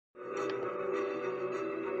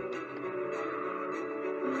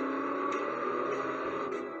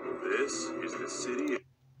This is the city.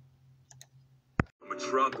 A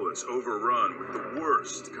metropolis overrun with the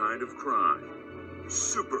worst kind of crime.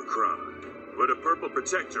 Super crime. But a purple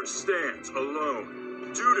protector stands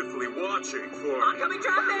alone, dutifully watching for... Oncoming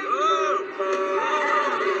traffic!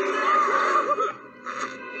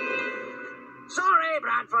 Sorry,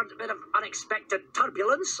 Bradford. A bit of unexpected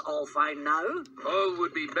turbulence. All fine now. All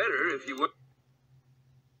would be better if you would.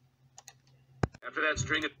 After that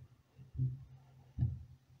string of...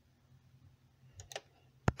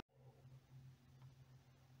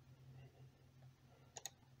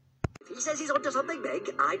 If he says he's onto something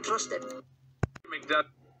big, I trust him. McDuck.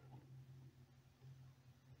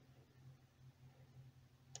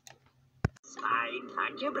 It's fine,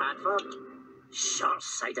 thank you, Bradford.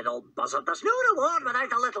 Short-sighted old buzzard. There's no reward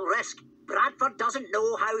without a little risk. Bradford doesn't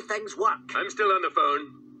know how things work. I'm still on the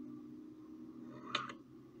phone.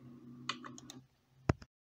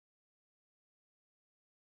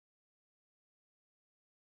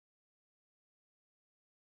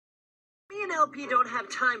 Me and LP don't have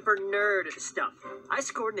time for nerd stuff. I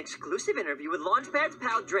scored an exclusive interview with Launchpad's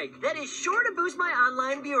pal Drake that is sure to boost my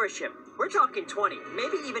online viewership. We're talking 20,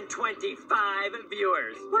 maybe even 25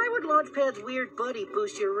 viewers. Why would Launchpad's weird buddy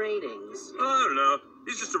boost your ratings? I don't know.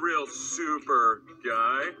 He's just a real super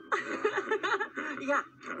guy. Yeah,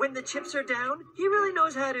 when the chips are down, he really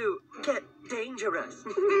knows how to get dangerous.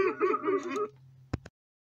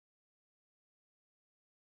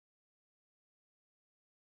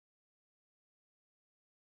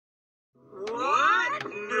 What?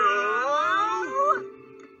 No!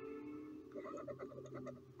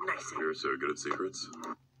 Nice. You're so good at secrets.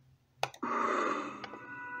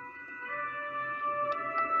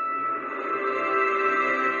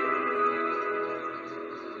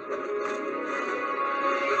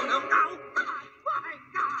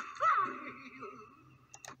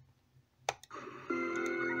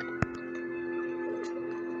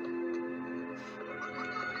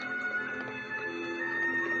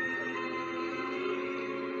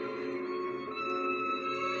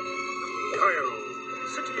 Shiloh,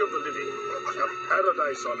 city of the living, a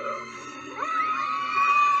paradise on earth.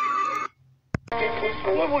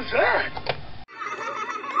 What was that?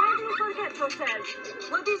 Why do you forget yourself?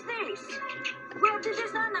 What is this? Where did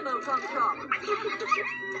this animal come from?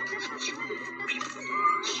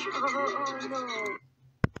 Oh no.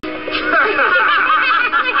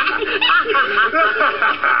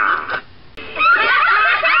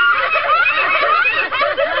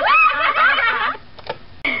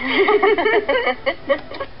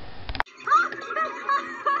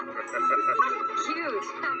 Cute.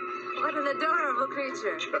 What an adorable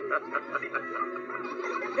creature.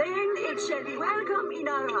 Then it shall be welcome in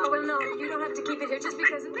our house. Oh, well, no, you don't have to keep it here just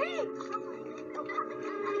because of me.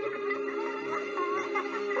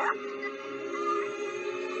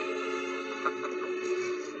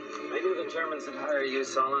 I knew the Germans would hire you,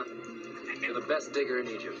 Sala. You're the best digger in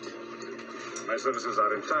Egypt. My services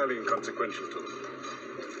are entirely inconsequential to them.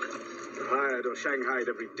 Hired or shanghaied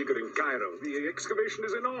every digger in Cairo. The excavation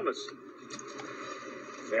is enormous.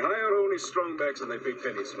 They hire only strongbacks and they pay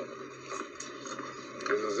pennies for them.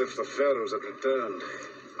 It's as if the pharaohs had returned.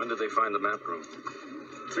 When did they find the map room?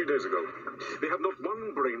 3 days ago. They have not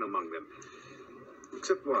one brain among them.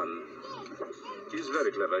 Except one. He's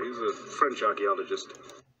very clever. He's a French archaeologist.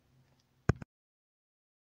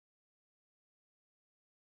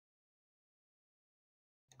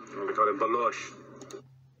 We call him Baloche.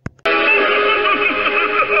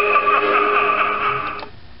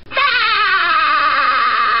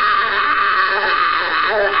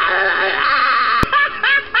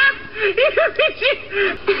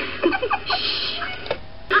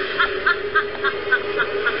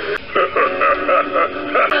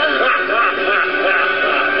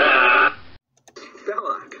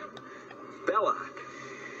 Belloc.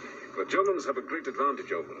 The Germans have a great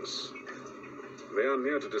advantage over us. They are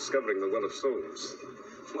near to discovering the Well of Souls.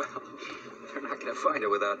 Well, they're not going to find it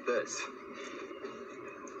without this.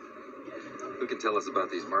 Who can tell us about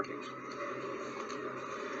these markings?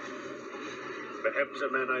 Perhaps a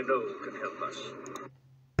man I know can help us.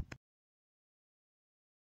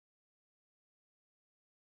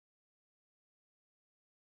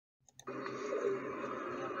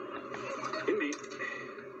 Indeed.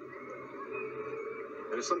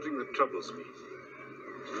 There is something that troubles me.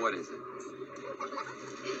 What is it?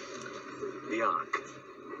 The Ark.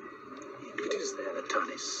 If it is there at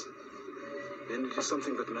Tanis, then it is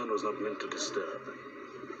something that man was not meant to disturb.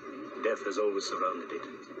 Death has always surrounded it.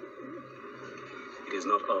 It is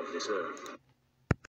not of this earth.